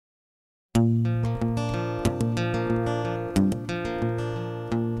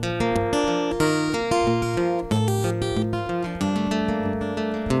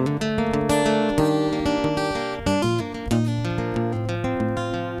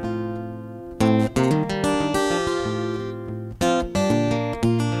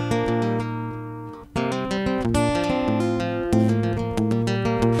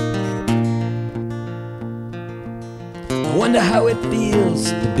how it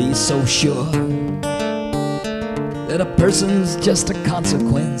feels to be so sure that a person's just a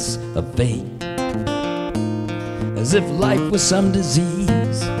consequence of fate. As if life was some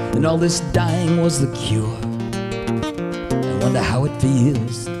disease and all this dying was the cure. I wonder how it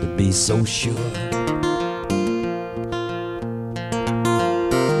feels to be so sure.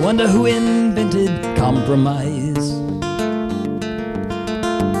 Wonder who invented compromise.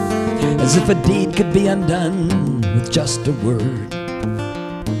 As if a deed could be undone with just a word,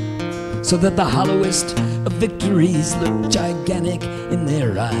 so that the hollowest of victories look gigantic in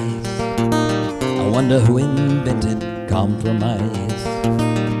their eyes. I wonder who invented compromise.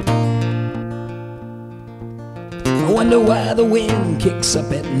 I wonder why the wind kicks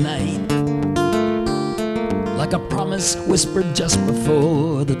up at night, like a promise whispered just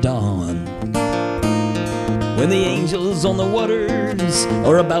before the dawn, when the angels on the waters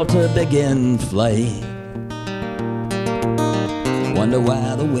are about to begin flight. Wonder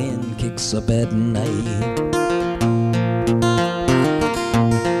why the wind kicks up at night.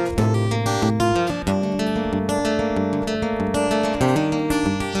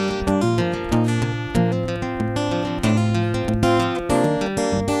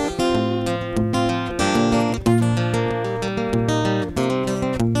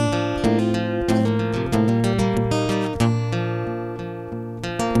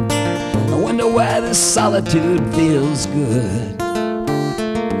 I wonder why this solitude feels good,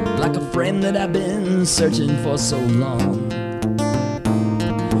 like a friend that I've been searching for so long,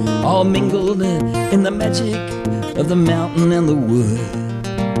 all mingled in the magic of the mountain and the wood.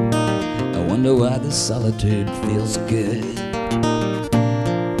 I wonder why this solitude feels good.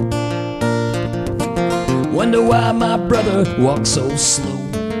 Wonder why my brother walks so slow,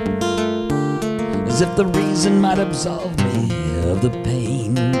 as if the reason might absolve me of the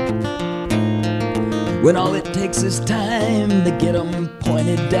pain, when all it takes is time to get 'em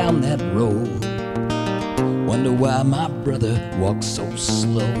pointed down that road. Wonder why my brother walks so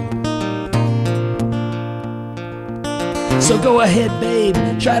slow. So go ahead, babe,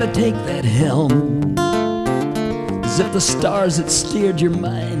 try to take that helm, as if the stars that steered your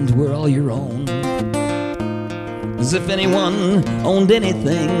mind were all your own, as if anyone owned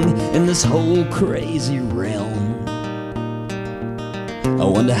anything in this whole crazy realm. I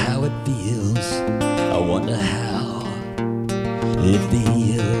wonder how it feels. I wonder how it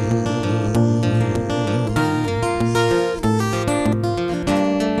feels.